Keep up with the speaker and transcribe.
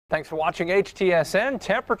Thanks for watching HTSN.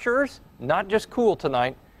 Temperatures, not just cool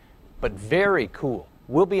tonight, but very cool.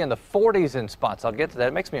 We'll be in the 40s in spots. I'll get to that.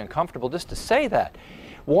 It makes me uncomfortable just to say that.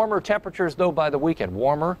 Warmer temperatures, though, by the weekend.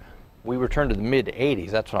 Warmer. We return to the mid-80s.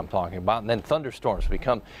 That's what I'm talking about. And then thunderstorms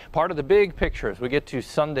become part of the big picture as we get to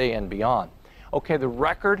Sunday and beyond. Okay, the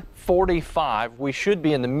record 45. We should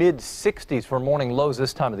be in the mid-60s for morning lows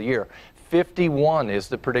this time of the year. 51 is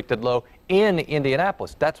the predicted low in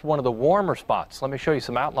Indianapolis. That's one of the warmer spots. Let me show you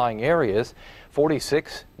some outlying areas.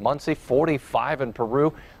 46, Muncie, 45 in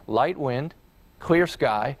Peru. Light wind, clear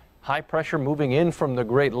sky, high pressure moving in from the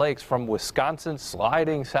Great Lakes from Wisconsin,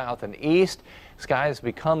 sliding south and east. Skies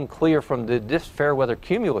become clear from the fair weather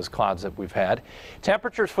cumulus clouds that we've had.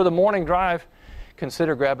 Temperatures for the morning drive.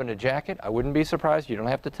 Consider grabbing a jacket. I wouldn't be surprised. You don't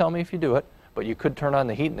have to tell me if you do it, but you could turn on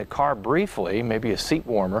the heat in the car briefly, maybe a seat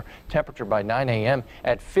warmer. Temperature by 9 a.m.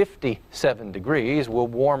 at 57 degrees. We'll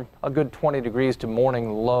warm a good 20 degrees to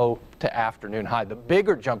morning low to afternoon high. The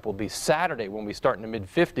bigger jump will be Saturday when we start in the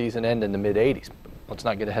mid-50s and end in the mid-80s. Let's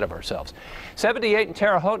not get ahead of ourselves. 78 in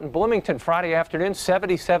Terre Haute and Bloomington Friday afternoon,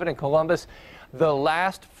 77 in Columbus. The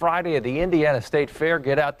last Friday of the Indiana State Fair.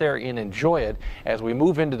 Get out there and enjoy it as we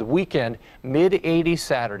move into the weekend. Mid-80s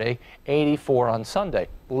Saturday, 84 on Sunday.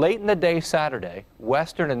 Late in the day Saturday,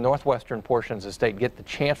 western and northwestern portions of the state get the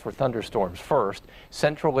chance for thunderstorms first.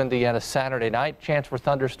 Central Indiana Saturday night, chance for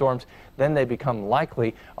thunderstorms. Then they become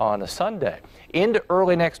likely on a Sunday. Into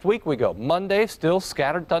early next week we go. Monday, still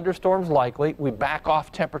scattered thunderstorms likely. We back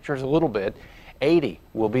off temperatures a little bit. 80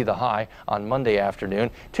 will be the high on Monday afternoon.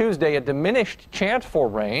 Tuesday, a diminished chance for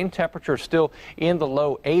rain. Temperatures still in the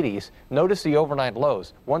low 80s. Notice the overnight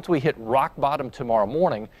lows. Once we hit rock bottom tomorrow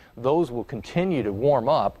morning, those will continue to warm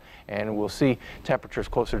up, and we'll see temperatures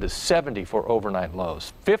closer to 70 for overnight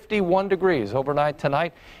lows. 51 degrees overnight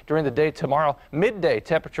tonight. During the day tomorrow, midday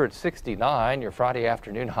temperature at 69. Your Friday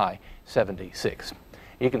afternoon high, 76.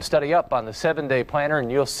 You can study up on the 7-day planner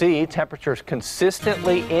and you'll see temperatures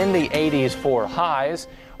consistently in the 80s for highs.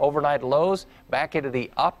 Overnight lows back into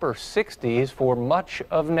the upper 60s for much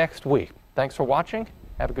of next week. Thanks for watching.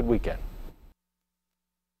 Have a good weekend.